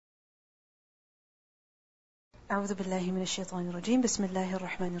أعوذ بالله من الشيطان الرجيم بسم الله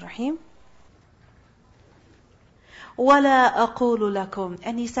الرحمن الرحيم وَلَا أَقُولُ لَكُمْ.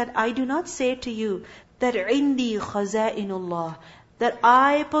 And he said, I do not say to you that عِنْدِي خَزَائِنُ اللَّهِ, that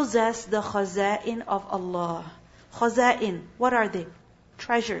I possess the khaza'in of Allah. Khaza'in, what are they?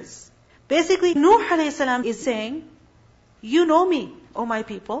 Treasures. Basically, Nuh alayhi salam is saying, you know me, O my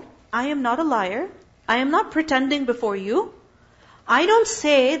people. I am not a liar. I am not pretending before you. I don't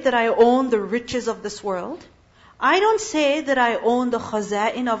say that I own the riches of this world. I don't say that I own the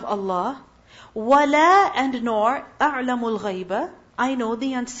khaza'in of Allah. وَلَا and nor أَعْلَمُ الْغَيْبَ, I know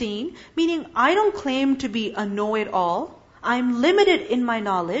the unseen. Meaning, I don't claim to be a know-it-all. I'm limited in my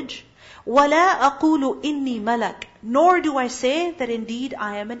knowledge. وَلَا أَقُولُ إِنِّي مَلَكٌ, nor do I say that indeed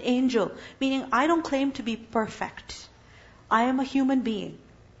I am an angel. Meaning, I don't claim to be perfect. I am a human being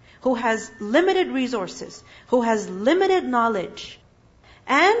who has limited resources, who has limited knowledge,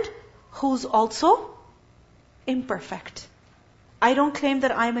 and who's also imperfect. I don't claim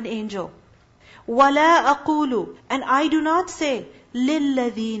that I'm an angel. وَلَا أَقُولُ, and I do not say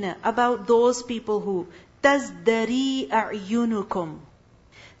لِلَّذِينَ, about those people who تَزْدَرِي أَعْيُنُكُمْ.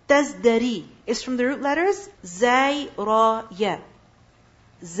 تَزْدَرِي is from the root letters زَي را يا,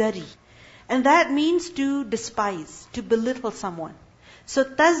 zari, and that means to despise, to belittle someone. So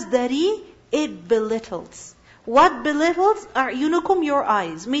تَزْدَرِي, it belittles. What belittles? أَعْيُنُكُمْ, your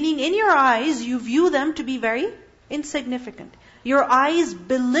eyes. Meaning in your eyes, you view them to be very insignificant. Your eyes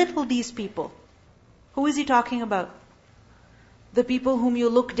belittle these people. Who is he talking about? The people whom you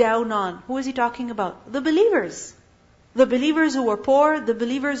look down on. Who is he talking about? The believers. The believers who were poor, the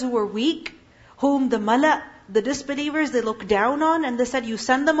believers who were weak, whom the mala, the disbelievers, they look down on, and they said, you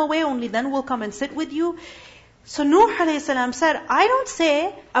send them away, only then we'll come and sit with you. So Nuh alayhi salam said, I don't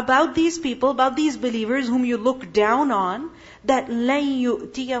say about these people, about these believers whom you look down on, that لَن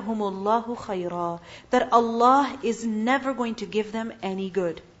يُؤْتِيَهُمُ اللَّهُ خَيْرًا, that Allah is never going to give them any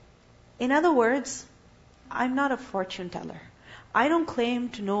good. In other words, I'm not a fortune teller. I don't claim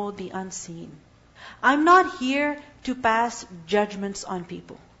to know the unseen. I'm not here to pass judgments on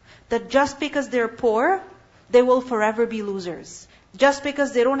people. That just because they're poor, they will forever be losers. Just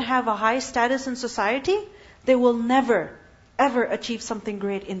because they don't have a high status in society, they will never, ever achieve something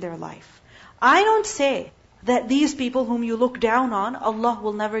great in their life. I don't say that these people whom you look down on, Allah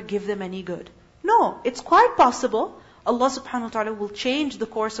will never give them any good. No, it's quite possible Allah subhanahu wa ta'ala will change the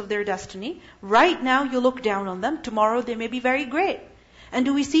course of their destiny. Right now you look down on them, tomorrow they may be very great. And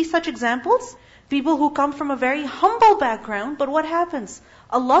do we see such examples? People who come from a very humble background, but what happens?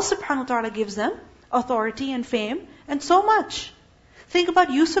 Allah subhanahu wa ta'ala gives them authority and fame and so much. Think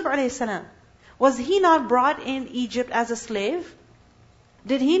about Yusuf alayhi salam. Was he not brought in Egypt as a slave?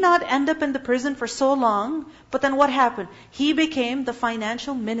 Did he not end up in the prison for so long? But then what happened? He became the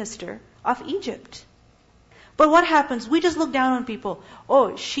financial minister of Egypt. But what happens? We just look down on people.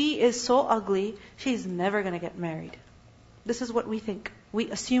 Oh, she is so ugly, she's never going to get married. This is what we think. We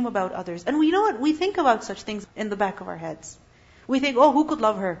assume about others. And we know what? We think about such things in the back of our heads. We think, oh, who could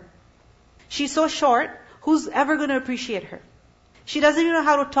love her? She's so short, who's ever going to appreciate her? She doesn't even know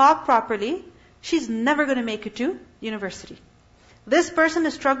how to talk properly. She's never going to make it to university. This person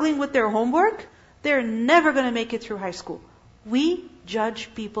is struggling with their homework. They're never going to make it through high school. We judge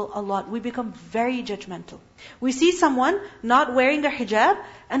people a lot. We become very judgmental. We see someone not wearing their hijab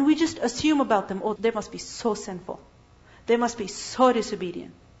and we just assume about them, oh, they must be so sinful. They must be so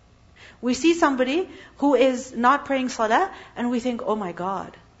disobedient. We see somebody who is not praying salah and we think, oh my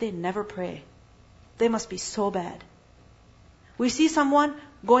God, they never pray. They must be so bad. We see someone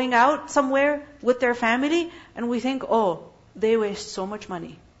going out somewhere with their family and we think, oh, they waste so much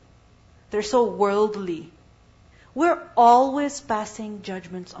money. They're so worldly. We're always passing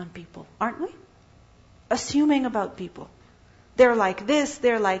judgments on people, aren't we? Assuming about people. They're like this,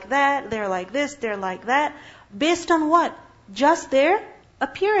 they're like that, they're like this, they're like that. Based on what? Just their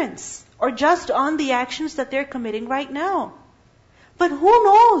appearance. Or just on the actions that they're committing right now. But who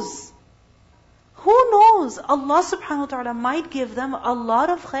knows? Who knows? Allah subhanahu wa ta'ala might give them a lot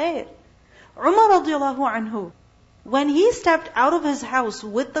of khair. Umar radiallahu anhu, when he stepped out of his house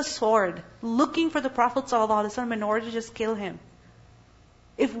with the sword, looking for the Prophet ﷺ in order to just kill him,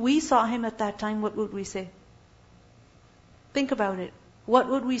 if we saw him at that time, what would we say? Think about it. What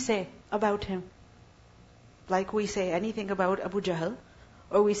would we say about him? Like we say anything about Abu Jahl,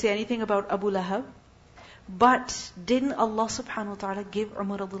 or we say anything about Abu Lahab. But didn't Allah subhanahu wa ta'ala give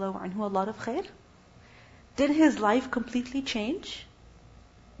Umar radiallahu anhu a lot of khair? Did his life completely change?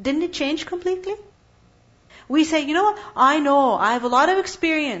 Didn't it change completely? We say, you know what? I know, I have a lot of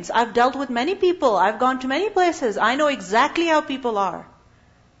experience. I've dealt with many people. I've gone to many places. I know exactly how people are.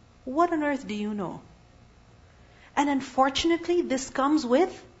 What on earth do you know? And unfortunately, this comes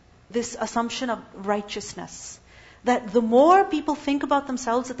with this assumption of righteousness. That the more people think about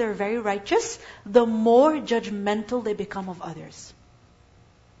themselves that they're very righteous, the more judgmental they become of others.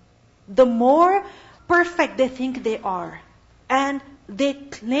 The more perfect they think they are. And they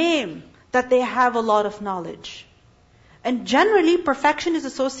claim that they have a lot of knowledge. And generally, perfection is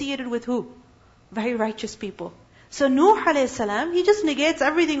associated with who? Very righteous people. So Nuh alayhi salam, he just negates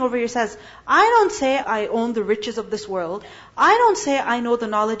everything over here. Says, I don't say I own the riches of this world. I don't say I know the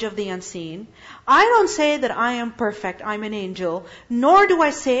knowledge of the unseen. I don't say that I am perfect, I'm an angel. Nor do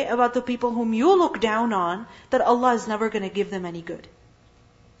I say about the people whom you look down on that Allah is never going to give them any good.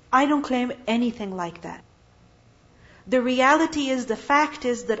 I don't claim anything like that. The reality is, the fact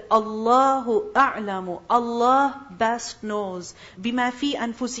is that Allahu a'lamu, Allah best knows, bima fi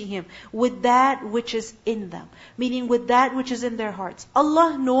anfusihim, with that which is in them. Meaning with that which is in their hearts.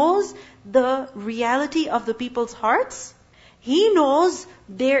 Allah knows the reality of the people's hearts. He knows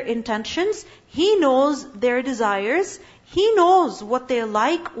their intentions. He knows their desires. He knows what they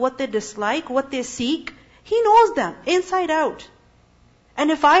like, what they dislike, what they seek. He knows them inside out. And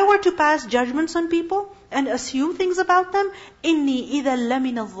if I were to pass judgments on people and assume things about them, inni idha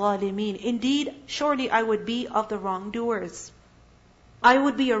lamina zalimin. Indeed, surely I would be of the wrongdoers. I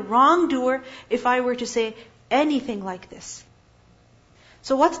would be a wrongdoer if I were to say anything like this.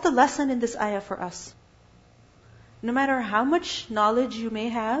 So what's the lesson in this ayah for us? No matter how much knowledge you may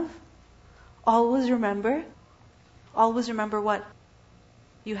have, always remember what?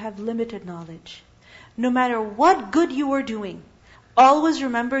 You have limited knowledge. No matter what good you are doing, always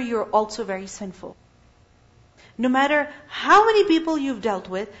remember you're also very sinful. No matter how many people you've dealt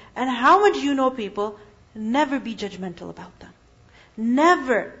with and how much you know people, never be judgmental about them.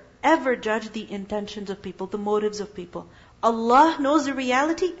 Never, ever judge the intentions of people, the motives of people. Allah knows the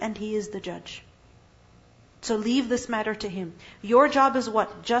reality and He is the judge. So leave this matter to Him. Your job is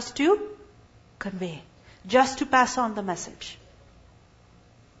what? Just to convey. Just to pass on the message.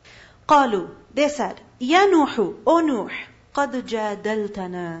 قالوا, they said, Ya Nuhu, O Nuh, قَدْ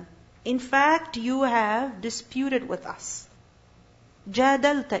جَادَلْتَنَا. In fact, you have disputed with us.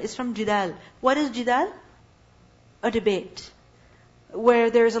 Jadalta is from jidal. What is jidal? A debate, where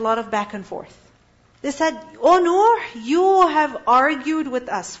there is a lot of back and forth. They said, O Nuh, you have argued with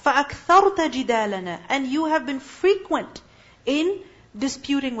us. فَأَكْثَرْتَ جِدَالَنَا. And you have been frequent in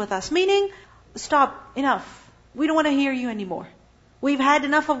disputing with us. Meaning, stop, enough. We don't want to hear you anymore. We've had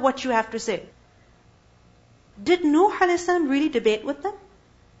enough of what you have to say. Did Nuh a.s. really debate with them?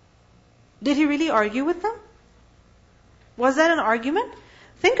 Did he really argue with them? Was that an argument?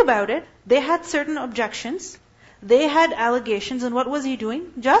 Think about it. They had certain objections. They had allegations. And what was he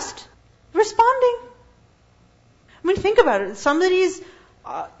doing? Just responding. I mean, think about it. Somebody's,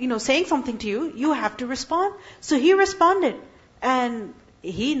 saying something to you. You have to respond. So he responded. And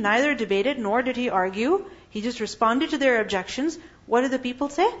he neither debated nor did he argue. He just responded to their objections. What did the people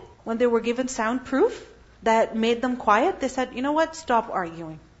say? When they were given sound proof that made them quiet, they said, you know what? Stop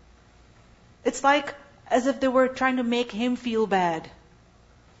arguing. It's like as if they were trying to make him feel bad.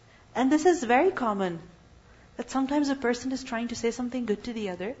 And this is very common. That sometimes a person is trying to say something good to the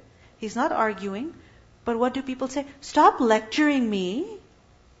other. He's not arguing. But what do people say? Stop lecturing me.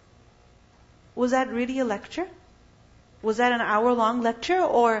 Was that really a lecture? Was that an hour-long lecture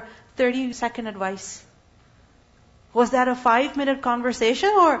or 30-second advice? Was that a 5-minute conversation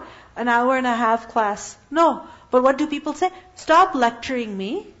or an hour and a half class? No. But what do people say? Stop lecturing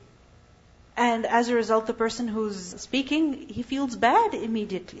me. And as a result, the person who's speaking, he feels bad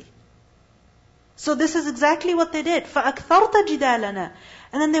immediately. So this is exactly what they did. فَأَكْثَرْتَ جِدَالَنَا.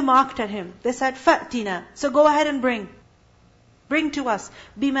 And then they mocked at him. They said, فَأْتِنَا. So go ahead and bring. Bring to us.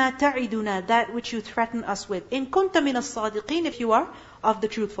 بِمَا تَعِدُنَا. That which you threaten us with. إِن كُنْتَ مِنَ الصَّادِقِينَ. If you are of the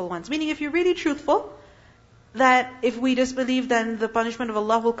truthful ones. Meaning if you're really truthful, that if we disbelieve then the punishment of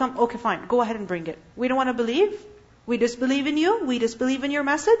Allah will come. Okay, fine. Go ahead and bring it. We don't want to believe. We disbelieve in you. We disbelieve in your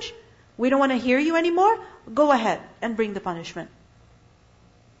message. We don't want to hear you anymore. Go ahead and bring the punishment.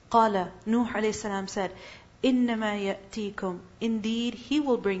 قال, Nuh alayhi salam said, إِنَّمَا يَأْتِيكُمْ. Indeed, He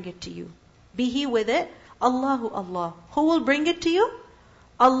will bring it to you. Be He with it. Allahu Allah. Who will bring it to you?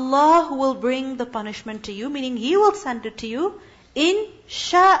 Allah who will bring the punishment to you. Meaning He will send it to you. In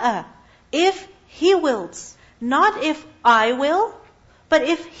sha'a. If He wills. Not if I will, but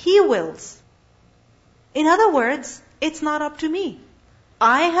if He wills. In other words, it's not up to me.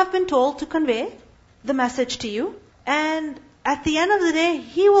 I have been told to convey the message to you, and at the end of the day,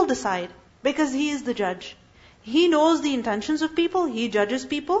 He will decide, because He is the judge. He knows the intentions of people, He judges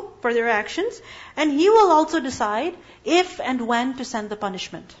people for their actions, and He will also decide if and when to send the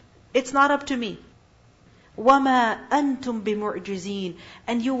punishment. It's not up to me. وَمَا أَنْتُمْ بِمُعْجِزِينَ.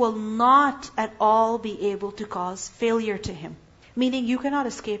 And you will not at all be able to cause failure to him. Meaning you cannot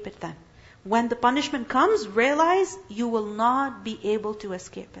escape it then. When the punishment comes, realize you will not be able to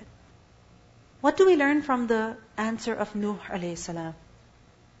escape it. What do we learn from the answer of Nuh alayhi salam?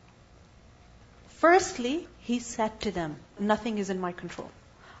 Firstly, he said to them, nothing is in my control.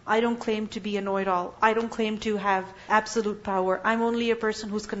 I don't claim to be a know-it-all. I don't claim to have absolute power. I'm only a person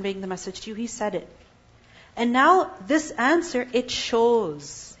who's conveying the message to you. He said it. And now this answer, it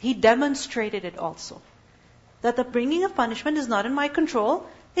shows. He demonstrated it also. That the bringing of punishment is not in my control.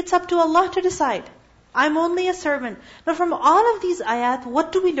 It's up to Allah to decide. I'm only a servant. Now from all of these ayat,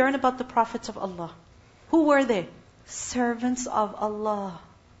 what do we learn about the prophets of Allah? Who were they? Servants of Allah.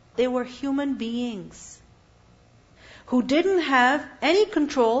 They were human beings who didn't have any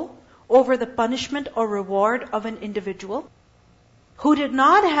control over the punishment or reward of an individual, who did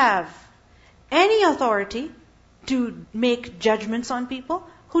not have any authority to make judgments on people,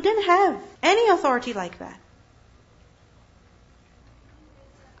 who didn't have any authority like that.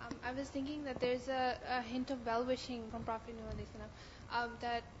 I was thinking that there's a hint of well-wishing from Prophet Nuh alayhi salam,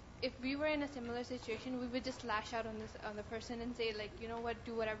 that if we were in a similar situation, we would just lash out on the person and say, like, you know what,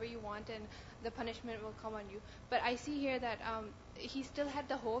 do whatever you want and the punishment will come on you. But I see here that he still had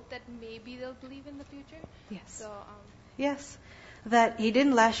the hope that maybe they'll believe in the future. Yes. So yes. That he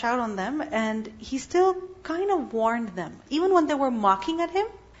didn't lash out on them, and he still kind of warned them. Even when they were mocking at him,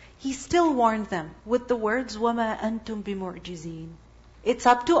 he still warned them with the words, وَمَا أَنْتُمْ بِمُعْجِزِينَ. It's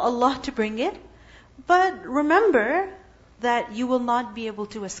up to Allah to bring it, but remember that you will not be able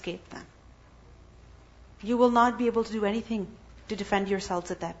to escape them. You will not be able to do anything to defend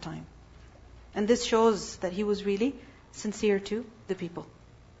yourselves at that time. And this shows that he was really sincere to the people.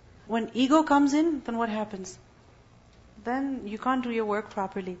 When ego comes in, then what happens? Then you can't do your work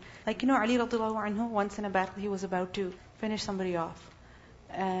properly. Like, Ali radiallahu anhu, once in a battle, he was about to finish somebody off.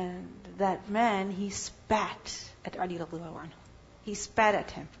 And that man, he spat at Ali radiallahu anhu. He spat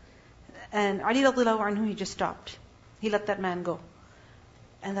at him. And Ali radiallahu anhu, he just stopped. He let that man go.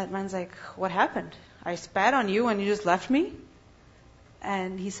 And that man's like, what happened? I spat on you and you just left me?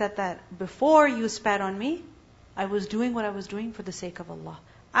 And he said that before you spat on me, I was doing what I was doing for the sake of Allah.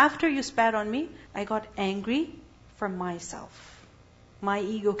 After you spat on me, I got angry for myself. My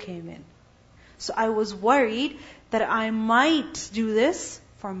ego came in. So I was worried that I might do this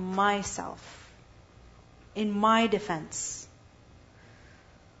for myself, in my defense.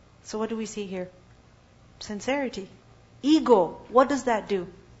 So what do we see here? Sincerity. Ego, what does that do?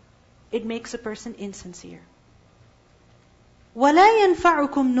 It makes a person insincere. وَلَا يَنْفَعُكُمْ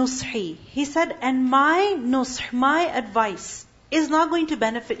نُصْحِي. He said, and my nusх, my advice, is not going to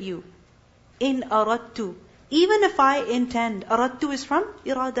benefit you. إِنْ أَرَدْتُ. Even if I intend, أَرَدْتُ is from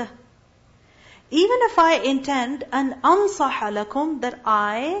irada. Even if I intend an أَنصَحَ لَكُمْ, that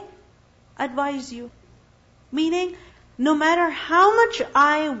I advise you. Meaning, no matter how much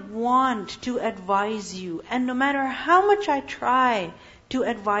I want to advise you, and no matter how much I try to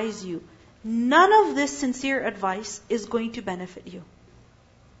advise you, none of this sincere advice is going to benefit you.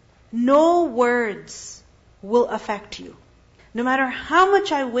 No words will affect you. No matter how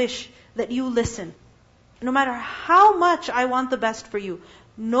much I wish that you listen, no matter how much I want the best for you,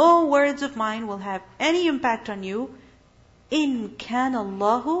 no words of mine will have any impact on you. إِن كَانَ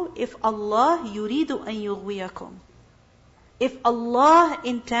اللَّهُ, if Allah يُرِيدُ أَن يُغْوِيَكُمْ. If Allah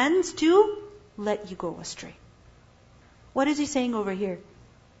intends to let you go astray. What is he saying over here?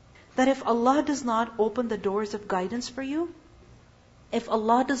 That if Allah does not open the doors of guidance for you, if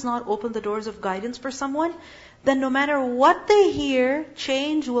Allah does not open the doors of guidance for someone, then no matter what they hear,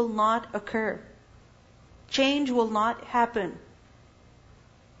 change will not occur. Change will not happen.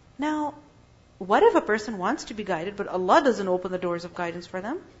 Now, what if a person wants to be guided, but Allah doesn't open the doors of guidance for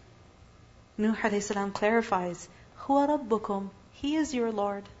them? Nuh alayhi salam clarifies, Huwa Rabbukum. He is your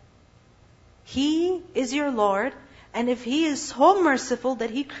Lord. He is your Lord, and if He is so merciful that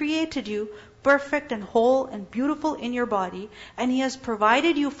He created you perfect and whole and beautiful in your body, and He has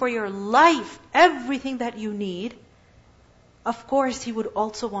provided you for your life everything that you need, of course He would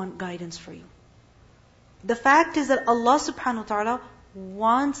also want guidance for you. The fact is that Allah subhanahu wa ta'ala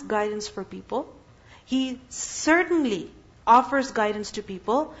wants guidance for people. He certainly offers guidance to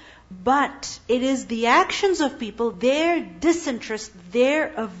people, but it is the actions of people, their disinterest,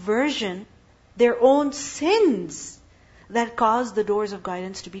 their aversion, their own sins, that cause the doors of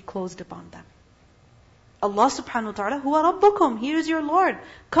guidance to be closed upon them. Allah subhanahu wa ta'ala, Huwa Rabbukum, He is your Lord.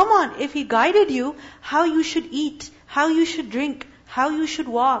 Come on, if He guided you, how you should eat, how you should drink, how you should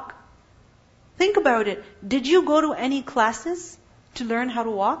walk. Think about it. Did you go to any classes to learn how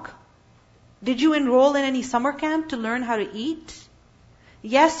to walk? Did you enroll in any summer camp to learn how to eat?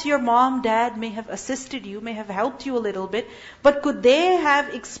 Yes, your mom, dad may have assisted you, may have helped you a little bit, but could they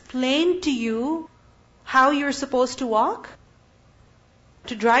have explained to you how you're supposed to walk?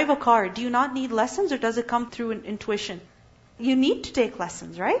 To drive a car, do you not need lessons or does it come through intuition? You need to take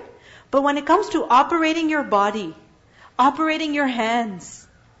lessons, right? But when it comes to operating your body, operating your hands,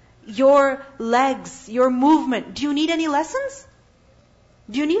 your legs, your movement, do you need any lessons?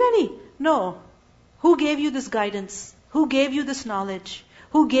 Do you need any? No. Who gave you this guidance? Who gave you this knowledge?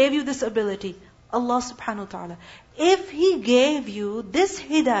 Who gave you this ability? Allah subhanahu wa ta'ala. If He gave you this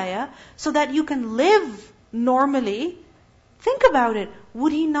hidayah so that you can live normally, think about it.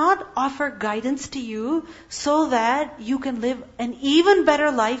 Would He not offer guidance to you so that you can live an even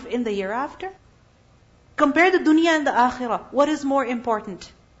better life in the year after? Compare the dunya and the akhirah. What is more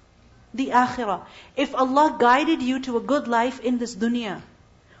important? The akhirah. If Allah guided you to a good life in this dunya,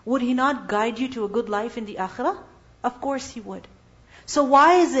 would He not guide you to a good life in the akhirah? Of course He would. So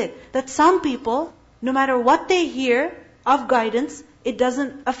why is it that some people, no matter what they hear of guidance, it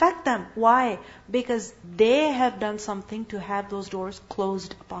doesn't affect them? Why? Because they have done something to have those doors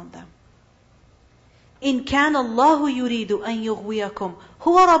closed upon them. إِن كَانَ اللَّهُ يُرِيدُ أَن يُغْوِيَكُمْ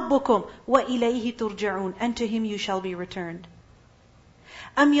هُوَ رَبُّكُمْ وَإِلَيْهِ تُرْجَعُونَ, and to Him you shall be returned.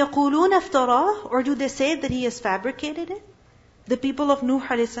 أَمْ يَقُولُونَ افْتَرَاهُ, or do they say that He has fabricated it? The people of Nuh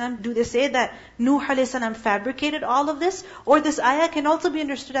a.s., do they say that Nuh a.s. fabricated all of this? Or this ayah can also be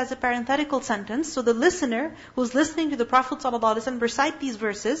understood as a parenthetical sentence. So the listener who's listening to the Prophet ﷺ recite these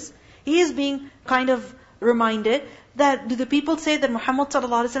verses, he is being kind of reminded that do the people say that Muhammad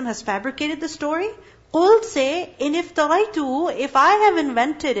ﷺ has fabricated the story? Qul, say, in iftaraytuhu, if I have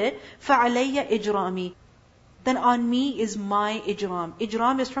invented it, فَعَلَيَّ إِجْرَامِي, then on me is my ijram.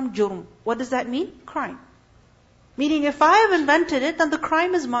 Ijram is from jurm. What does that mean? Crime. Meaning, if I have invented it, then the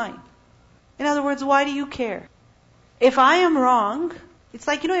crime is mine. In other words, why do you care? If I am wrong, it's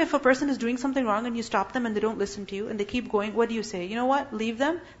like, if a person is doing something wrong and you stop them and they don't listen to you and they keep going, what do you say? You know what? Leave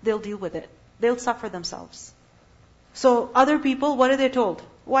them. They'll deal with it. They'll suffer themselves. So other people, what are they told?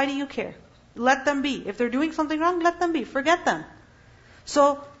 Why do you care? Let them be. If they're doing something wrong, let them be. Forget them.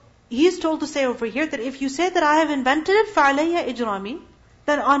 So he's told to say over here that if you say that I have invented it, فَعَلَيَّ إِجْرَامِي,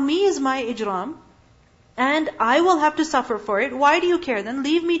 then on me is my ijram, and I will have to suffer for it. Why do you care then?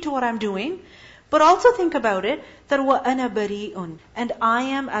 Leave me to what I'm doing. But also think about it, that وَأَنَا بَرِيءٌ, and I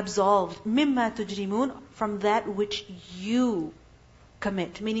am absolved, مِمَّا تُجْرِمُونَ, from that which you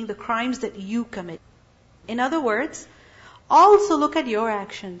commit, meaning the crimes that you commit. In other words, also look at your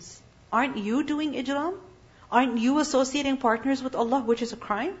actions. Aren't you doing ijram? Aren't you associating partners with Allah, which is a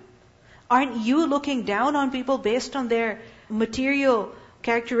crime? Aren't you looking down on people based on their material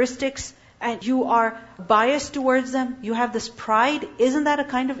characteristics, and you are biased towards them? You have this pride. Isn't that a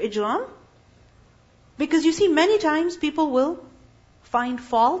kind of ijram? Because you see, many times people will find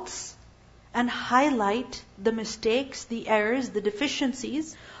faults and highlight the mistakes, the errors, the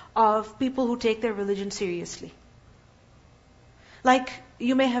deficiencies of people who take their religion seriously. Like,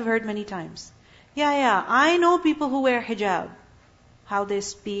 you may have heard many times, I know people who wear hijab, how they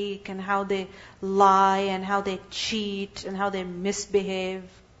speak and how they lie and how they cheat and how they misbehave.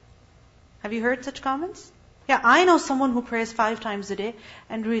 Have you heard such comments? Yeah, I know someone who prays 5 times a day,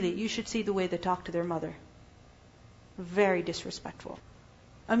 and really, you should see the way they talk to their mother. Very disrespectful.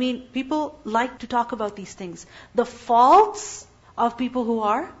 I mean, people like to talk about these things. The faults of people who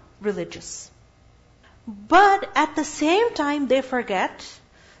are religious. But at the same time, they forget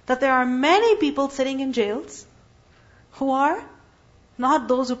that there are many people sitting in jails who are not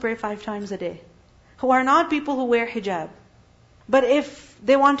those who pray 5 times a day, who are not people who wear hijab. But if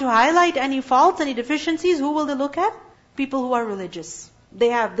they want to highlight any faults, any deficiencies, who will they look at? People who are religious. They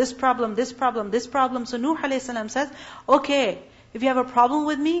have this problem, this problem, this problem. So Nuh a.s. says, okay, if you have a problem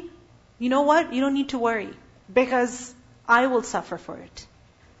with me, you know what? You don't need to worry, because I will suffer for it.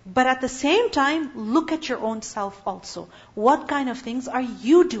 But at the same time, look at your own self also. What kind of things are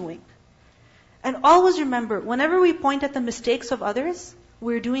you doing? And always remember, whenever we point at the mistakes of others,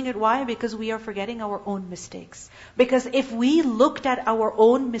 we're doing it why? Because we are forgetting our own mistakes. Because if we looked at our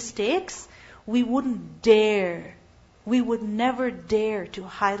own mistakes, we wouldn't dare, we would never dare to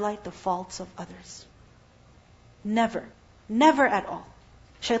highlight the faults of others. Never. Never at all.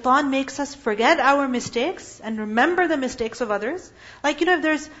 Shaitan makes us forget our mistakes and remember the mistakes of others. Like, if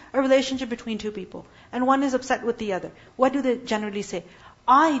there's a relationship between 2 people and one is upset with the other, what do they generally say?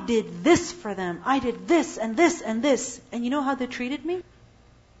 I did this for them. I did this and this and this. And you know how they treated me?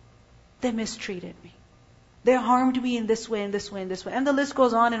 They mistreated me. They harmed me in this way, in this way, in this way. And the list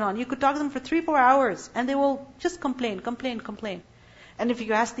goes on and on. You could talk to them for 3-4 hours and they will just complain. And if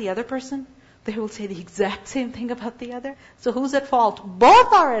you ask the other person, they will say the exact same thing about the other. So who's at fault?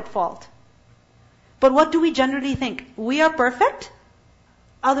 Both are at fault. But what do we generally think? We are perfect.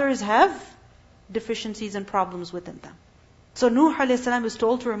 Others have deficiencies and problems within them. So Nuh alayhi salam is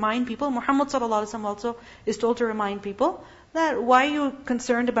told to remind people, Muhammad sallallahu alaihi wasallam also is told to remind people that why are you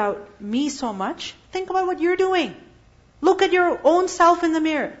concerned about me so much? Think about what you're doing. Look at your own self in the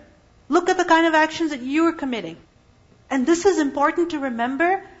mirror. Look at the kind of actions that you are committing. And this is important to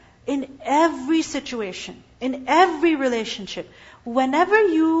remember in every situation, in every relationship. Whenever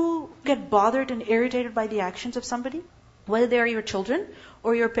you get bothered and irritated by the actions of somebody, whether they are your children,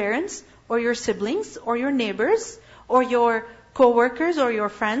 or your parents, or your siblings, or your neighbors, or your co-workers, or your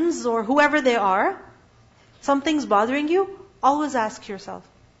friends, or whoever they are, something's bothering you, always ask yourself,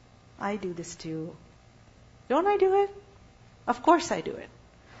 I do this too. Don't I do it? Of course I do it.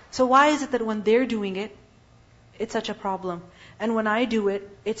 So why is it that when they're doing it, it's such a problem, and when I do it,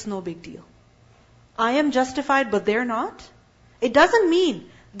 it's no big deal? I am justified, but they're not? It doesn't mean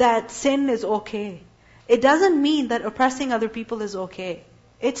that sin is okay. It doesn't mean that oppressing other people is okay.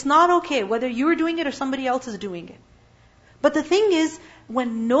 It's not okay, whether you're doing it or somebody else is doing it. But the thing is,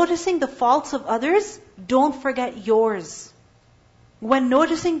 when noticing the faults of others, don't forget yours. When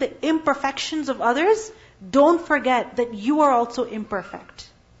noticing the imperfections of others, don't forget that you are also imperfect.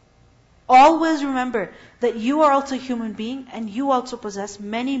 Always remember that you are also a human being and you also possess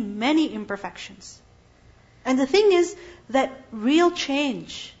many, many imperfections. And the thing is that real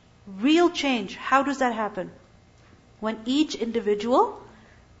change, how does that happen? When each individual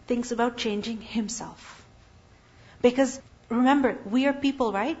thinks about changing himself. Because remember, we are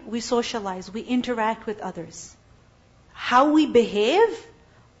people, right? We socialize, we interact with others. How we behave,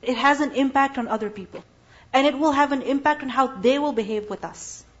 it has an impact on other people. And it will have an impact on how they will behave with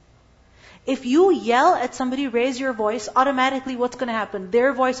us. If you yell at somebody, raise your voice, automatically what's going to happen?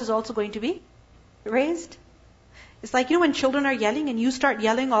 Their voice is also going to be raised. It's like, when children are yelling and you start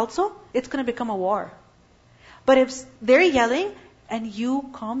yelling also, it's going to become a war. But if they're yelling and you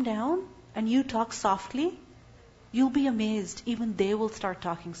calm down and you talk softly, you'll be amazed. Even they will start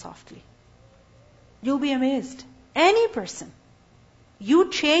talking softly. You'll be amazed. Any person.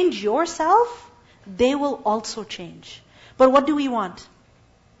 You change yourself, they will also change. But what do we want?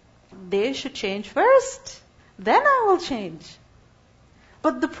 They should change first. Then I will change.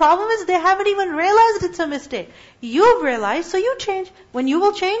 But the problem is they haven't even realized it's a mistake. You've realized, so you change. When you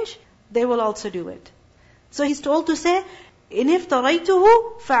will change, they will also do it. So he's told to say, إِنِ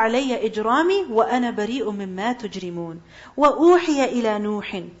افْتَرَيْتُهُ فَعَلَيَّ إِجْرَامِي وَأَنَا بَرِيءٌ مِمَّا تُجْرِمُونَ وَأُوحِيَ إِلَى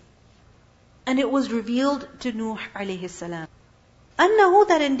نُوحٍ. And it was revealed to Nuh alayhi salam. أَنَّهُ,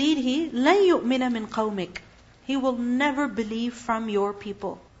 that indeed he, لَن يُؤْمِنَ مِنْ قَوْمِكَ. He will never believe from your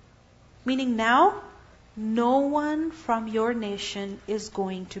people. Meaning now, no one from your nation is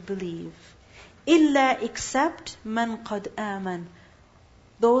going to believe. إِلَّا except مَنْ قَدْ آمَنَ.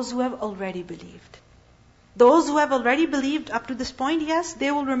 Those who have already believed. Those who have already believed up to this point, yes, they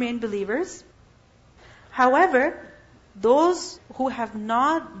will remain believers. However, those who have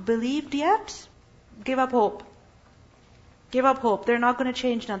not believed yet, give up hope. Give up hope. They're not going to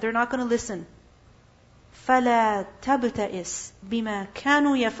change now. They're not going to listen. فَلَا تَبْتَئِسْ بِمَا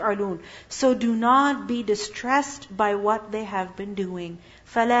كَانُوا يَفْعَلُونَ. So do not be distressed by what they have been doing.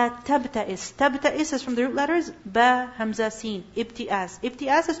 فَلَا تَبْتَئِسْ. تَبْتَئِسْ is from the root letters ba, hamza, sin. Ibti'as.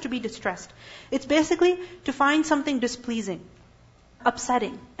 Ibti'as is to be distressed. It's basically to find something displeasing,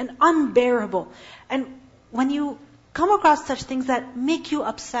 upsetting, and unbearable. And when you come across such things that make you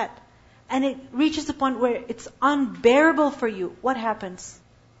upset, and it reaches the point where it's unbearable for you, what happens?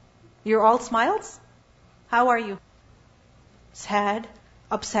 You're all smiles? How are you? Sad,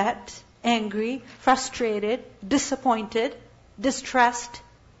 upset, angry, frustrated, disappointed, distressed.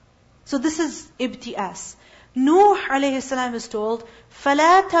 So this is ibti'as. Nuh alayhi salam is told,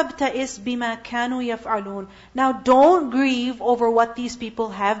 فَلَا تَبْتَئِسْ بِمَا كَانُوا يَفْعَلُونَ. Now don't grieve over what these people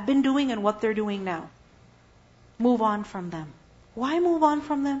have been doing and what they're doing now. Move on from them. Why move on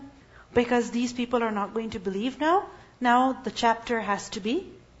from them? Because these people are not going to believe now. Now the chapter has to be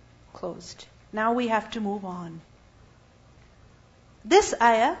closed. Now we have to move on. This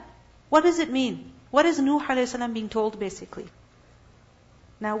ayah, what does it mean? What is Nuh alayhi salam being told basically?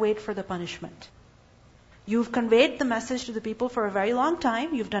 Now wait for the punishment. You've conveyed the message to the people for a very long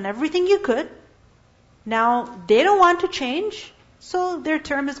time. You've done everything you could. Now they don't want to change, so their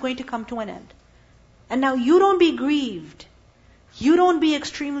term is going to come to an end. And now you don't be grieved. You don't be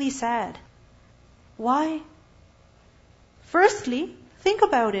extremely sad. Why? Firstly, think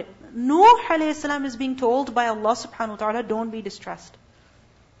about it. Nuh alayhi salam is being told by Allah subhanahu wa ta'ala, don't be distressed.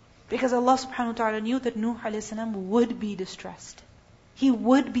 Because Allah subhanahu wa ta'ala knew that Nuh alayhi salam would be distressed. He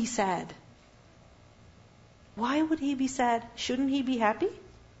would be sad. Why would he be sad? Shouldn't he be happy?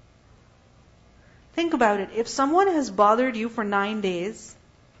 Think about it. If someone has bothered you for 9 days,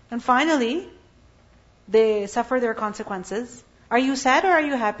 and finally they suffer their consequences, are you sad or are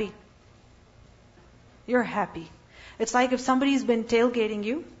you happy? You're happy. It's like if somebody's been tailgating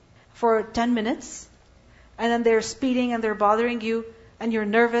you for 10 minutes, and then they're speeding and they're bothering you, and you're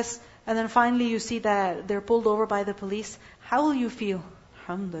nervous, and then finally you see that they're pulled over by the police. How will you feel?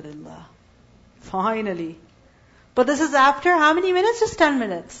 Alhamdulillah. Finally. But this is after how many minutes? Just 10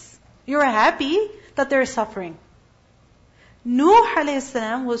 minutes. You're happy that they're suffering. Nuh alayhi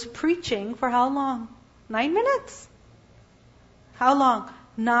salam was preaching for how long? 9 minutes. How long?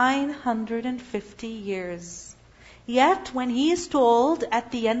 950 years. Yet when he is told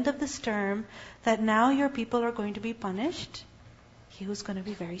at the end of this term that now your people are going to be punished, he was going to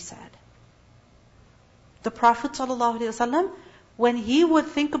be very sad. The Prophet ﷺ, when he would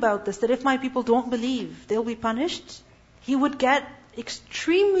think about this, that if my people don't believe, they'll be punished, he would get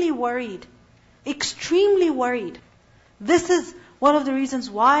extremely worried. Extremely worried. This is one of the reasons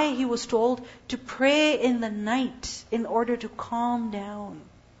why he was told to pray in the night in order to calm down.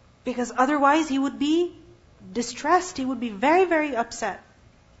 Because otherwise he would be distressed. He would be very, very upset.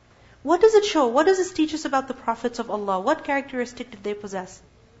 What does it show? What does this teach us about the prophets of Allah? What characteristic did they possess?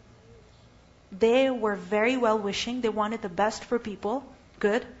 They were very well-wishing. They wanted the best for people.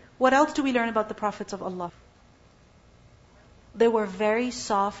 Good. What else do we learn about the prophets of Allah? They were very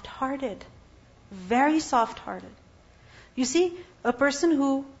soft-hearted. Very soft-hearted. You see, a person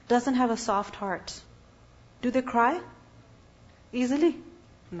who doesn't have a soft heart, do they cry easily?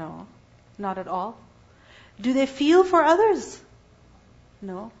 No, not at all. Do they feel for others?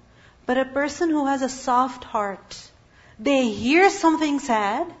 No. But a person who has a soft heart, they hear something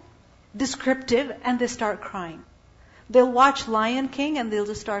sad, descriptive, and they start crying. They'll watch Lion King and they'll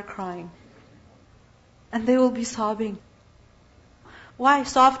just start crying. And they will be sobbing. Why?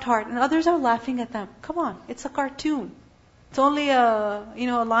 Soft heart. And others are laughing at them. Come on, it's a cartoon. It's only a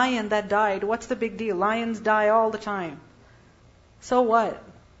lion that died. What's the big deal? Lions die all the time. So what?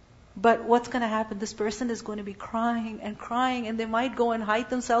 But what's going to happen? This person is going to be crying, and they might go and hide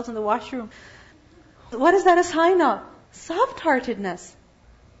themselves in the washroom. What is that a sign of? Soft-heartedness.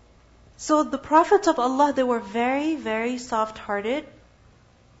 So the prophets of Allah, they were very, very soft-hearted.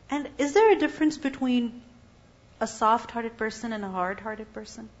 And is there a difference between a soft-hearted person and a hard-hearted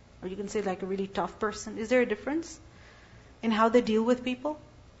person? Or you can say like a really tough person. Is there a difference in how they deal with people?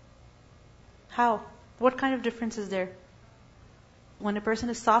 How? What kind of difference is there? When a person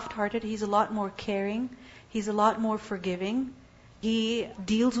is soft-hearted, he's a lot more caring. He's a lot more forgiving. He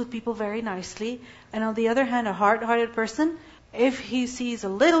deals with people very nicely. And on the other hand, a hard-hearted person, if he sees a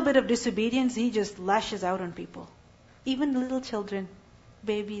little bit of disobedience, he just lashes out on people. Even little children,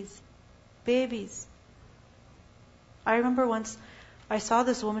 babies. I remember once I saw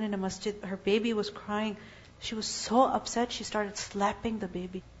this woman in a masjid, her baby was crying. She was so upset, she started slapping the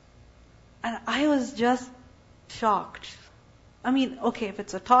baby. And I was just shocked. I mean, okay, if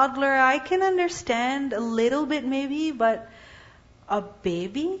it's a toddler, I can understand a little bit maybe, but a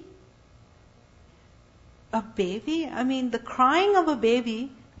baby? A baby? I mean, the crying of a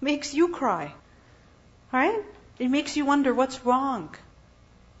baby makes you cry. Right? It makes you wonder what's wrong.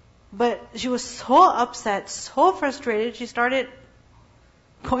 But she was so upset, so frustrated, she started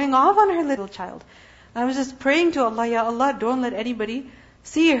going off on her little child. I was just praying to Allah, Ya Allah, don't let anybody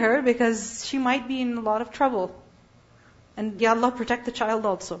see her because she might be in a lot of trouble. And Ya Allah, protect the child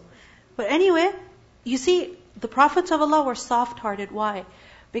also. But anyway, you see, the prophets of Allah were soft-hearted. Why?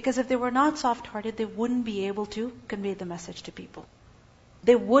 Because if they were not soft-hearted, they wouldn't be able to convey the message to people.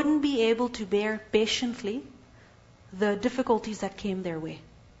 They wouldn't be able to bear patiently the difficulties that came their way.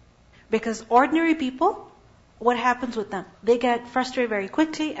 Because ordinary people, what happens with them? They get frustrated very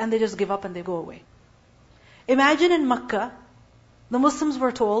quickly and they just give up and they go away. Imagine in Makkah, the Muslims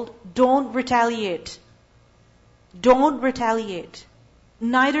were told, don't retaliate. Don't retaliate.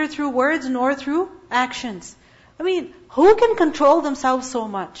 Neither through words nor through actions. I mean, who can control themselves so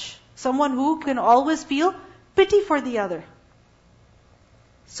much? Someone who can always feel pity for the other.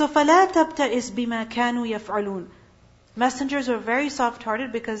 So فَلَا تَبْتَئِسْ بِمَا كَانُوا يَفْعَلُونَ. Messengers were very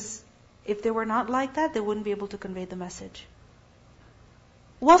soft-hearted because if they were not like that, they wouldn't be able to convey the message.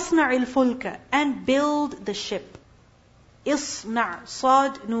 وَاصْنَعِ الْفُلْكَ. And build the ship. إِصْنَعْ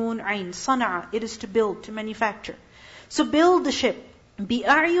صَاد نُون عَيْن. صَنَعَ. It is to build, to manufacture. So build the ship.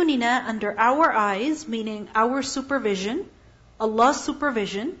 بِأَعْيُنِنَا. Under our eyes, meaning our supervision, Allah's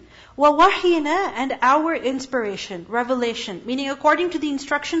supervision. وَوَحْيِنَا. And our inspiration, revelation, meaning according to the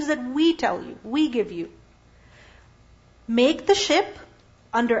instructions that we tell you, we give you. Make the ship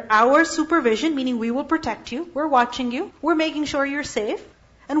under our supervision, meaning we will protect you, we're watching you, we're making sure you're safe,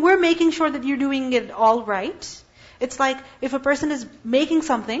 and we're making sure that you're doing it all right. It's like if a person is making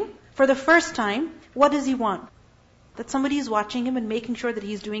something for the first time, what does he want? That somebody is watching him and making sure that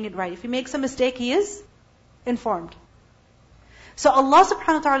he's doing it right. If he makes a mistake, he is informed. So Allah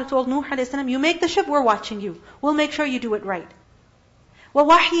subhanahu wa ta'ala told Nuh alayhi salam, you make the ship, we're watching you. We'll make sure you do it right.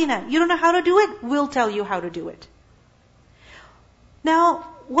 وَوَحْيِنَا, you don't know how to do it? We'll tell you how to do it. Now,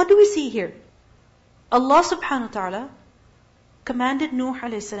 what do we see here? Allah subhanahu wa ta'ala commanded Nuh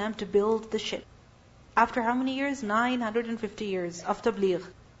alayhi salam to build the ship. After how many years? 950 years of tabligh.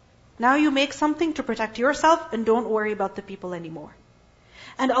 Now you make something to protect yourself and don't worry about the people anymore.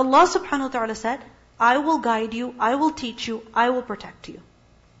 And Allah subhanahu wa ta'ala said, I will guide you, I will teach you, I will protect you.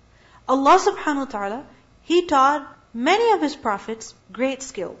 Allah subhanahu wa ta'ala, He taught many of His prophets great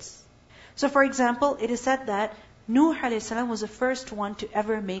skills. So for example, it is said that Nuh alayhi salam was the first one to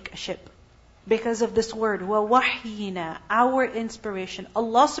ever make a ship. Because of this word, وَوَحْيِنَا, our inspiration.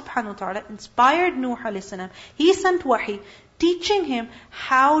 Allah subhanahu wa ta'ala inspired Nuh alayhi salam. He sent wahi, teaching him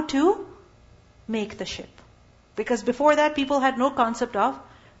how to make the ship. Because before that, people had no concept of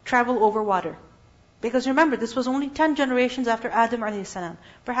travel over water. Because remember, this was only 10 generations after Adam alayhi salam.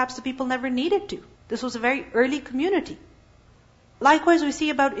 Perhaps the people never needed to. This was a very early community. Likewise, we see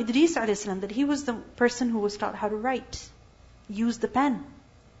about Idris alayhi salam, that he was the person who was taught how to write. Use the pen.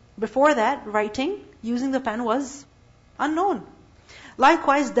 Before that, writing, using the pen was unknown.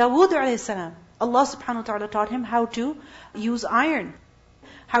 Likewise, Dawood alayhi salam, Allah subhanahu wa ta'ala taught him how to use iron.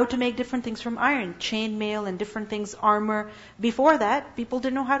 How to make different things from iron. Chain mail and different things, armor. Before that, people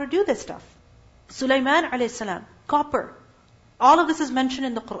didn't know how to do this stuff. Sulaiman alayhi salam, copper. All of this is mentioned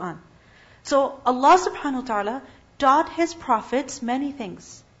in the Quran. So Allah subhanahu wa ta'ala taught His prophets many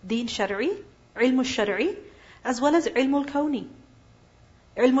things. Deen shari'i, ilm shari'i, as well as ilm al-kawni.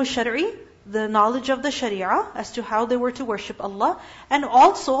 Ilm shari'i, the knowledge of the sharia as to how they were to worship Allah, and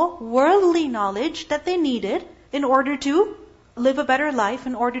also worldly knowledge that they needed in order to live a better life,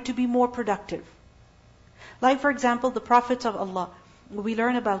 in order to be more productive. Like for example, the prophets of Allah, we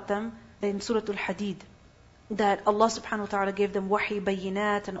learn about them in Surah Al-Hadid, that Allah subhanahu wa ta'ala gave them wahi,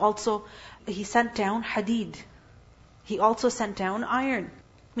 bayinat, and also He sent down hadid. He also sent down iron.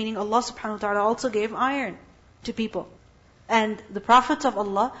 Meaning Allah subhanahu wa ta'ala also gave iron to people. And the prophets of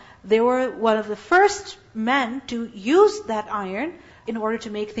Allah, they were one of the first men to use that iron in order to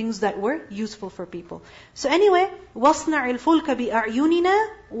make things that were useful for people. So anyway, وَاصْنَعِ الْفُلْكَ بِأَعْيُنِنَا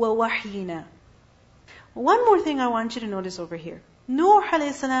وَوَحْيِنَا. One more thing I want you to notice over here. Nuh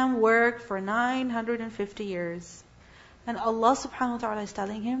alayhi salam worked for 950 years. And Allah subhanahu wa ta'ala is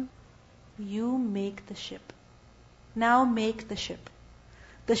telling him, you make the ship. Now make the ship.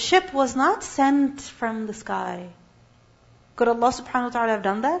 The ship was not sent from the sky. Could Allah subhanahu wa ta'ala have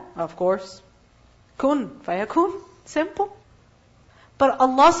done that? Of course. Kun, fayakun. Simple. But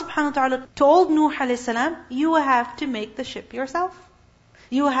Allah subhanahu wa ta'ala told Nuh alayhi salam, you have to make the ship yourself.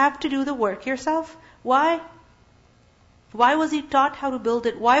 You have to do the work yourself. Why? Why was he taught how to build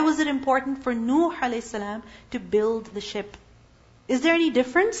it? Why was it important for Nuh alayhi salam to build the ship? Is there any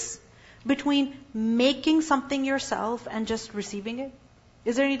difference between making something yourself and just receiving it?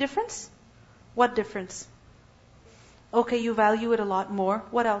 Is there any difference? What difference? Okay, you value it a lot more.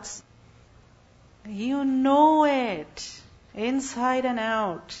 What else? You know it. Inside and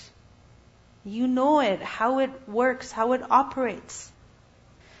out. You know it. How it works. How it operates.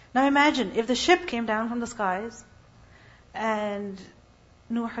 Now imagine, if the ship came down from the skies, and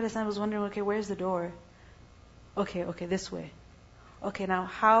Nuh alayhi salam was wondering, okay, where's the door? Okay, this way. Okay, now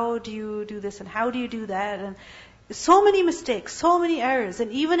how do you do this and how do you do that? And so many mistakes, so many errors.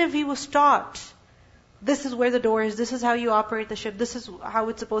 And even if he was taught, this is where the door is, this is how you operate the ship, this is how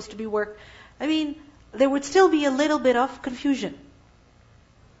it's supposed to be worked. I mean, there would still be a little bit of confusion.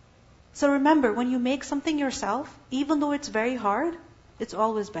 So remember, when you make something yourself, even though it's very hard, it's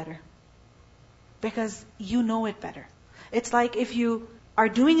always better. Because you know it better. It's like if you are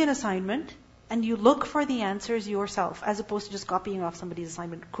doing an assignment and you look for the answers yourself as opposed to just copying off somebody's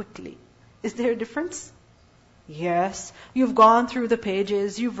assignment quickly. Is there a difference? Yes. You've gone through the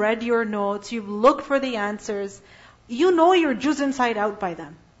pages, you've read your notes, you've looked for the answers. You know your juz inside out by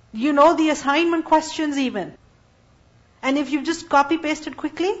then. You know the assignment questions even. And if you've just copy-pasted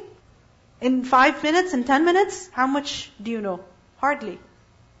quickly, in 5 minutes, in 10 minutes, how much do you know? Hardly.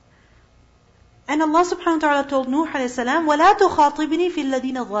 And Allah subhanahu wa ta'ala told Nuh alayhi salam, وَلَا تُخَاطِبْنِي فِي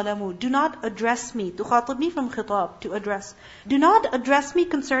الَّذِينَ ظَلَمُوا. Do not address me. تُخَاطِبْنِي from khitab, to address. Do not address me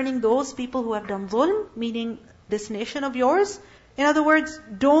concerning those people who have done dhulm, meaning this nation of yours. In other words,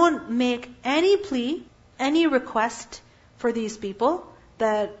 don't make any plea, any request for these people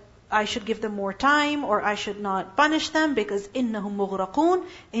that I should give them more time or I should not punish them because إِنَّهُمْ مُغْرَقُونَ,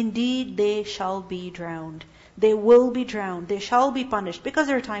 indeed they shall be drowned. They will be drowned. They shall be punished because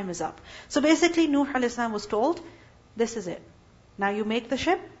their time is up. So basically Nuh alayhi salam was told, this is it. Now you make the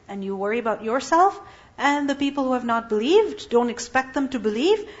ship and you worry about yourself, and the people who have not believed, don't expect them to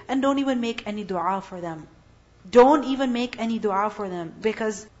believe, and don't even make any dua for them. Don't even make any dua for them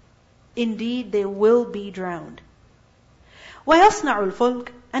because indeed they will be drowned. وَيَصْنَعُ الْفُلْكَ,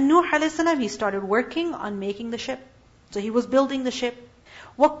 and Nuh alayhi salam, he started working on making the ship. So he was building the ship.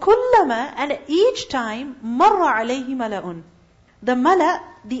 وَكُلَّمَا, and each time, مَرَّ عَلَيْهِ مَلَأٌ. The mala,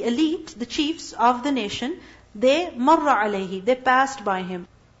 the elite, the chiefs of the nation, they مَرَّ عَلَيْهِ, they passed by him.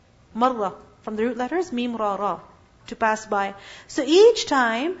 Marra, from the root letters, mim ra ra, to pass by. So each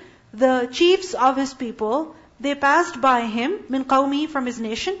time, the chiefs of his people, they passed by him, min qawmi, from his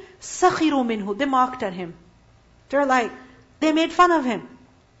nation, sakhiru minhu, they mocked at him. They're like, they made fun of him.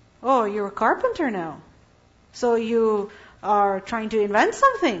 Oh, you're a carpenter now. So you are trying to invent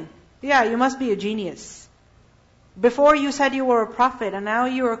something. Yeah, you must be a genius. Before you said you were a prophet and now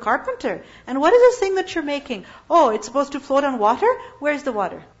you're a carpenter. And what is this thing that you're making? Oh, it's supposed to float on water? Where's the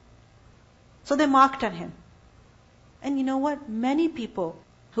water? So they mocked at him. And you know what? Many people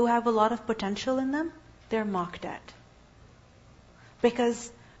who have a lot of potential in them, they're mocked at.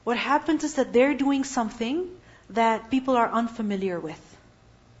 Because what happens is that they're doing something that people are unfamiliar with,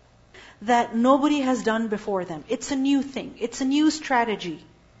 that nobody has done before them. It's a new thing. It's a new strategy.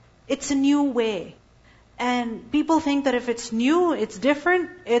 It's a new way. And people think that if it's new, it's different,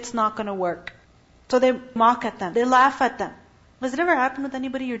 it's not going to work. So they mock at them. They laugh at them. Has it ever happened with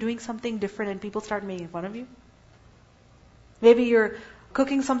anybody? You're doing something different and people start making fun of you? Maybe you're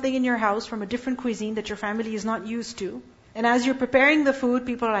cooking something in your house from a different cuisine that your family is not used to. And as you're preparing the food,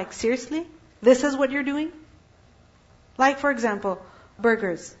 people are like, seriously? This is what you're doing? Like, for example,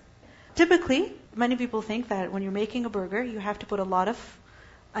 burgers. Typically, many people think that when you're making a burger, you have to put a lot of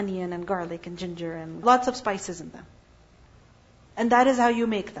onion and garlic and ginger and lots of spices in them. And that is how you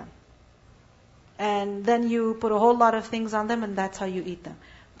make them. And then you put a whole lot of things on them and that's how you eat them.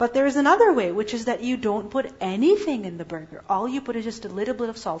 But there is another way, which is that you don't put anything in the burger. All you put is just a little bit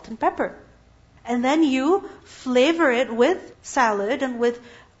of salt and pepper. And then you flavor it with salad and with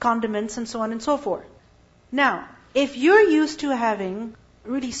condiments and so on and so forth. Now, if you're used to having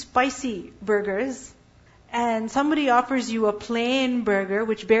really spicy burgers, and somebody offers you a plain burger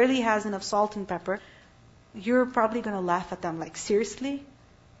which barely has enough salt and pepper, you're probably going to laugh at them like, seriously?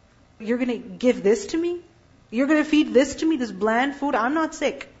 You're going to give this to me? You're going to feed this to me, this bland food? I'm not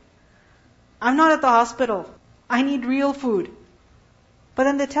sick. I'm not at the hospital. I need real food. But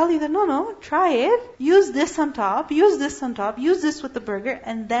then they tell you that, no, try it. Use this on top, use this on top, use this with the burger,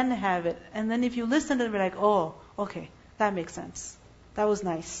 and then have it. And then if you listen to it, you're like, oh, okay, that makes sense. That was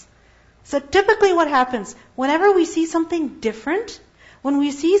nice. So typically what happens, whenever we see something different, when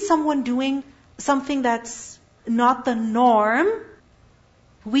we see someone doing something that's not the norm,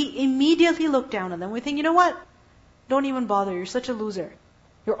 we immediately look down on them. We think, you know what? Don't even bother. You're such a loser.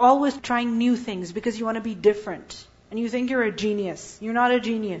 You're always trying new things because you want to be different. And you think you're a genius. You're not a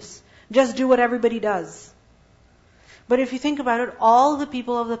genius. Just do what everybody does. But if you think about it, all the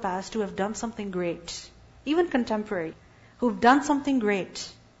people of the past who have done something great, even contemporary, who've done something great,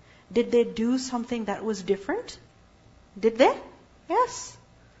 did they do something that was different? Did they? Yes.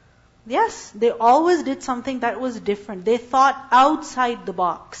 Yes, they always did something that was different. They thought outside the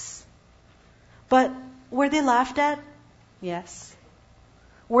box. But were they laughed at? Yes.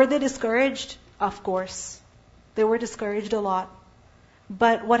 Were they discouraged? Of course. They were discouraged a lot.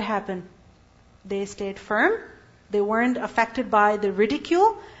 But what happened? They stayed firm. They weren't affected by the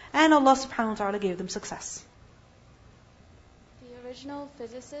ridicule. And Allah subhanahu wa ta'ala gave them success. The original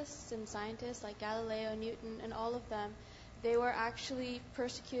physicists and scientists like Galileo, Newton, and all of them, they were actually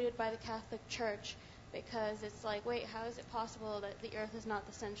persecuted by the Catholic Church because it's like, wait, how is it possible that the earth is not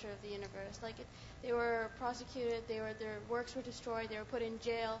the center of the universe? They were prosecuted, their works were destroyed, they were put in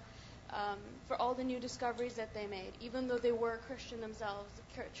jail for all the new discoveries that they made. Even though they were Christian themselves,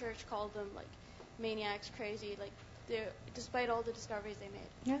 the church called them like maniacs, crazy, despite all the discoveries they made.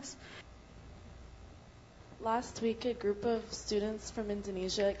 Yes. Last week, a group of students from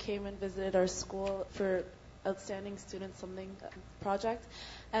Indonesia came and visited our school for Outstanding Student Something project.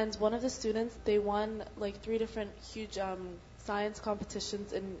 And one of the students, they won 3 different huge science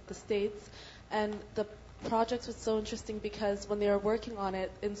competitions in the States. And the project was so interesting because when they were working on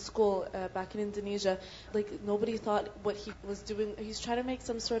it in school back in Indonesia, like nobody thought what he was doing. He's trying to make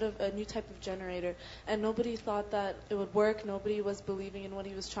some sort of a new type of generator, and nobody thought that it would work. Nobody was believing in what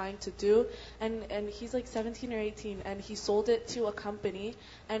he was trying to do, and he's like 17 or 18, and he sold it to a company,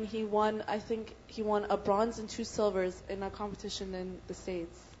 and he won. I think he won a bronze and 2 silvers in a competition in the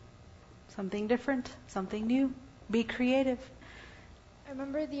States. Something different, something new. Be creative. I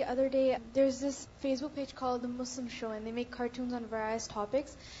remember the other day, there's this Facebook page called The Muslim Show, and they make cartoons on various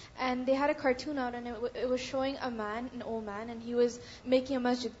topics. And they had a cartoon out, and it was showing a man, an old man, and he was making a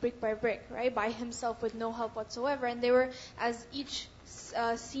masjid brick by brick, right, by himself with no help whatsoever. And they were, as each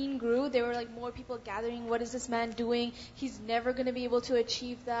scene grew, there were like more people gathering. What is this man doing? He's never going to be able to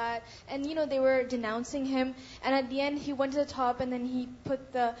achieve that. And they were denouncing him. And at the end, he went to the top, and then he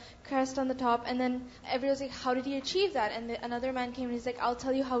put the crest on the top. And then everybody was like, how did he achieve that? And another man came and he's like, I'll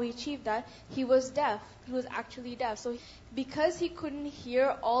tell you how he achieved that. He was deaf. He was actually deaf. So because he couldn't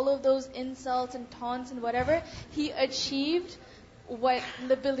hear all of those insults and taunts and whatever, he achieved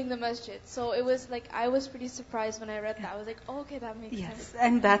building the masjid. So it was like, I was pretty surprised when I read that. I was like, oh, okay, that makes sense. Yes,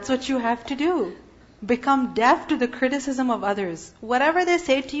 and that's what you have to do. Become deaf to the criticism of others. Whatever they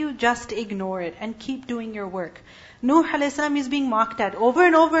say to you, just ignore it and keep doing your work. Nuh alayhi salam is being mocked at over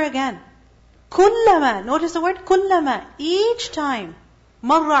and over again. Kullama, notice the word kullama. Each time,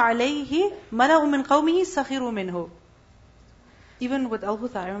 marra alayhi mala'u min qawmihi sakhiru minhu. Even with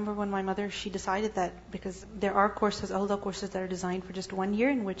Al-Hutha, I remember when my mother, she decided that, because there are courses, Al-Huda courses that are designed for just 1 year,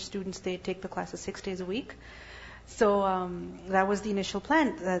 in which students, they take the classes 6 days a week. So that was the initial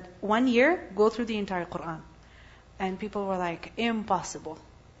plan, that 1 year, go through the entire Qur'an. And people were like, impossible.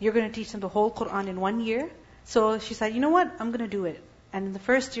 You're going to teach them the whole Qur'an in 1 year? So she said, you know what, I'm going to do it. And in the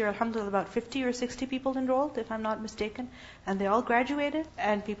first year, alhamdulillah, about 50 or 60 people enrolled, if I'm not mistaken. And they all graduated.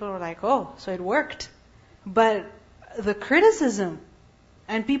 And people were like, oh, so it worked. But the criticism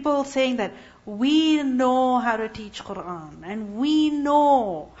and people saying that we know how to teach Qur'an and we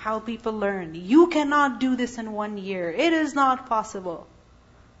know how people learn. You cannot do this in 1 year. It is not possible.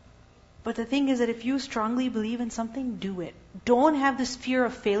 But the thing is that if you strongly believe in something, do it. Don't have this fear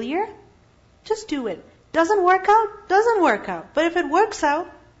of failure. Just do it. Doesn't work out? Doesn't work out. But if it works out,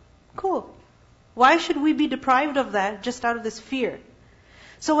 cool. Why should we be deprived of that just out of this fear?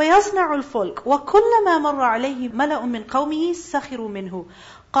 So وَيَصْنَعُ الْفُلْكَ وَكُلَّمَا مَرَّ عَلَيْهِ مَلَأٌ مِّن قَوْمِهِ سَخِرُوا مِنْهُ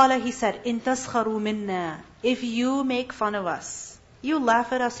قَالَ, he said, إِن تَسْخَرُوا مِنَّا, if you make fun of us, you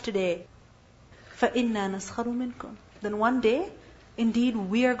laugh at us today, فَإِنَّا نَسْخَرُ مِنْكُمْ, then one day, indeed,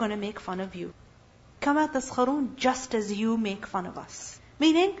 we are going to make fun of you. كَمَا تَسْخَرُونَ, just as you make fun of us.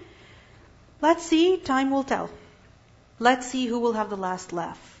 Meaning, let's see, time will tell. Let's see who will have the last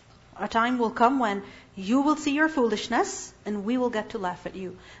laugh. A time will come when you will see your foolishness and we will get to laugh at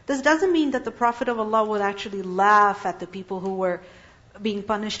you. This doesn't mean that the Prophet of Allah would actually laugh at the people who were being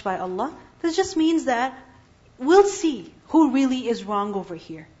punished by Allah. This just means that we'll see who really is wrong over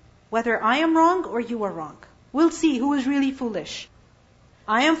here. Whether I am wrong or you are wrong. We'll see who is really foolish.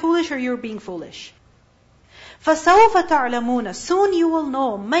 I am foolish or you're being foolish. فَسَوْفَ تَعْلَمُونَ, soon you will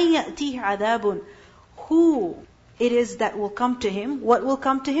know, مَنْ يَأْتِيهِ عَذَابٌ, who it is that will come to him. What will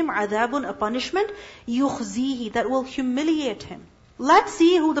come to him? عَذَابٌ, a punishment. يُخْزِيهِ, that will humiliate him. Let's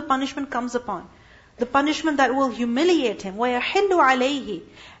see who the punishment comes upon. The punishment that will humiliate him. وَيَحِلُّ عَلَيْهِ,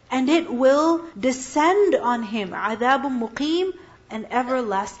 and it will descend on him. عَذَابٌ مُقِيمٌ, an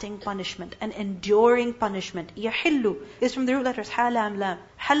everlasting punishment, an enduring punishment. يَحِلُّ is from the root letters ha, lam, lam.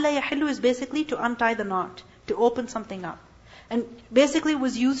 حَلَّ يَحِلُّ is basically to untie the knot, to open something up. And basically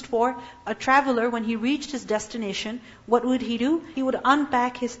was used for a traveler when he reached his destination. What would he do? He would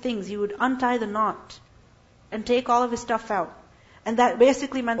unpack his things. He would untie the knot and take all of his stuff out. And that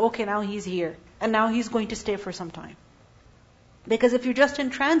basically meant, okay, now he's here. And now he's going to stay for some time. Because if you're just in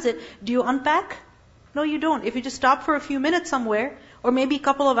transit, do you unpack? No, you don't. If you just stop for a few minutes somewhere, or maybe a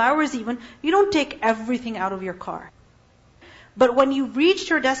couple of hours even, you don't take everything out of your car. But when you've reached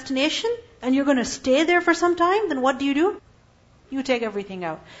your destination, and you're going to stay there for some time, then what do? You take everything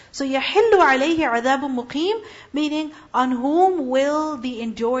out. So يَحِلُّ عَلَيْهِ عَذَابٌ مُقِيمٌ, meaning on whom will the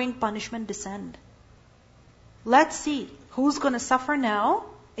enduring punishment descend? Let's see who's going to suffer now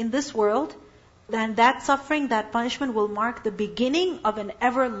in this world. Then that suffering, that punishment will mark the beginning of an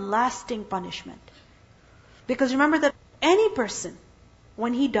everlasting punishment. Because remember that any person,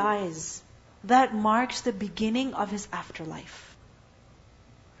 when he dies, that marks the beginning of his afterlife.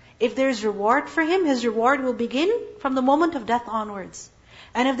 If there's reward for him, his reward will begin from the moment of death onwards.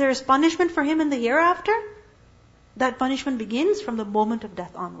 And if there is punishment for him in the hereafter, that punishment begins from the moment of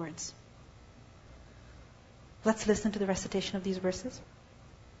death onwards. Let's listen to the recitation of these verses.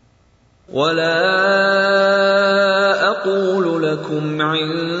 ولا أقول لكم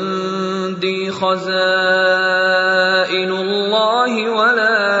عندي خزائن الله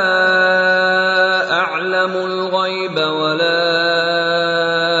ولا أعلم الغيب ولا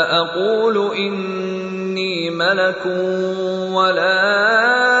أقول إني ملك ولا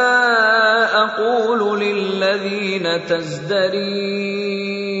أقول للذين تزدري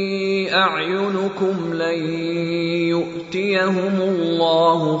أعينكم لن يؤتيهم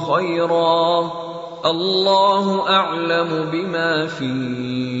الله خيرا الله أعلم بما في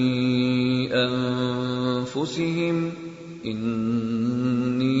أنفسهم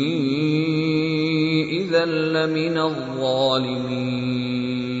إني إذا لمن الظالمين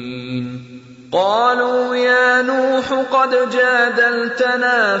قالوا يا نوح قد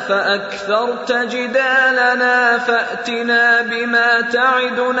جادلتنا فأكثرت جدالنا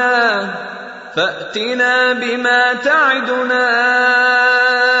فأتنا بما تعدنا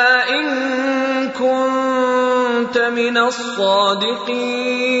إن كنت من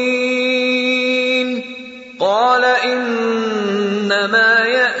الصادقين قال إنما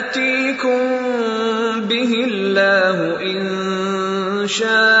يأتيكم به الله إن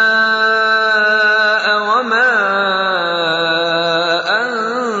شاء وما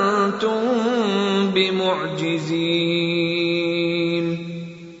أنتم بمعجزين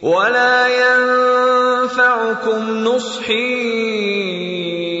ولا ينفعكم نصحي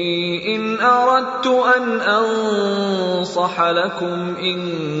إن أردت أن أنصح لكم إن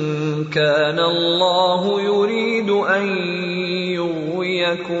كان الله يريد أن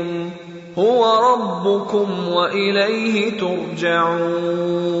يغويكم هو ربكم وإليه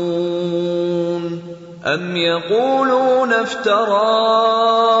ترجعون أم يقولون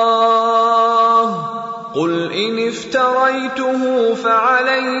افتراه قل إن افتريته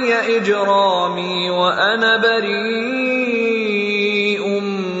فعلي إجرامي وأنا بريء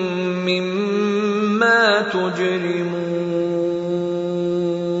مما تجرمون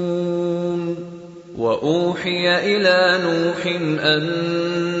وأوحي إلى نوح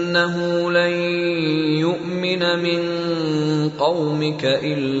أنه لن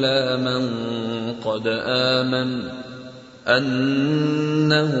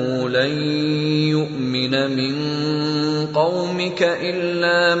يؤمن من قومك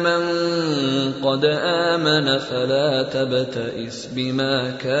إلا من قد آمن فلا تبتئس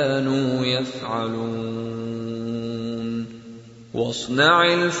بما كانوا يفعلون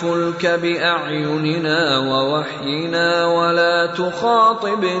واصنع الفلك بأعيننا ووحينا ولا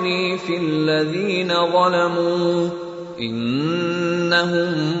تخاطبني في الذين ظلموا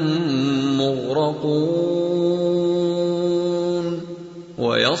إنهم مغرقون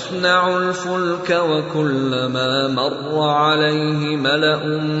ويصنع الفلك وكلما مر عليه ملأ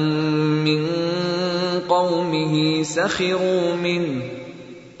من قومه سخروا منه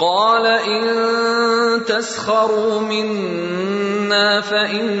قال إن تسخروا منا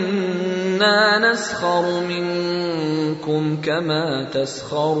فإنا نسخر منكم كما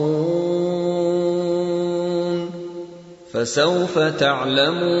تسخرون فسوف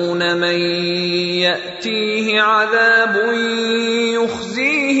تعلمون من يأتيه عذاب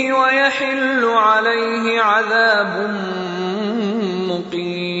يخزيه ويحل عليه عذاب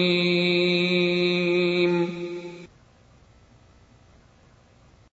مقيم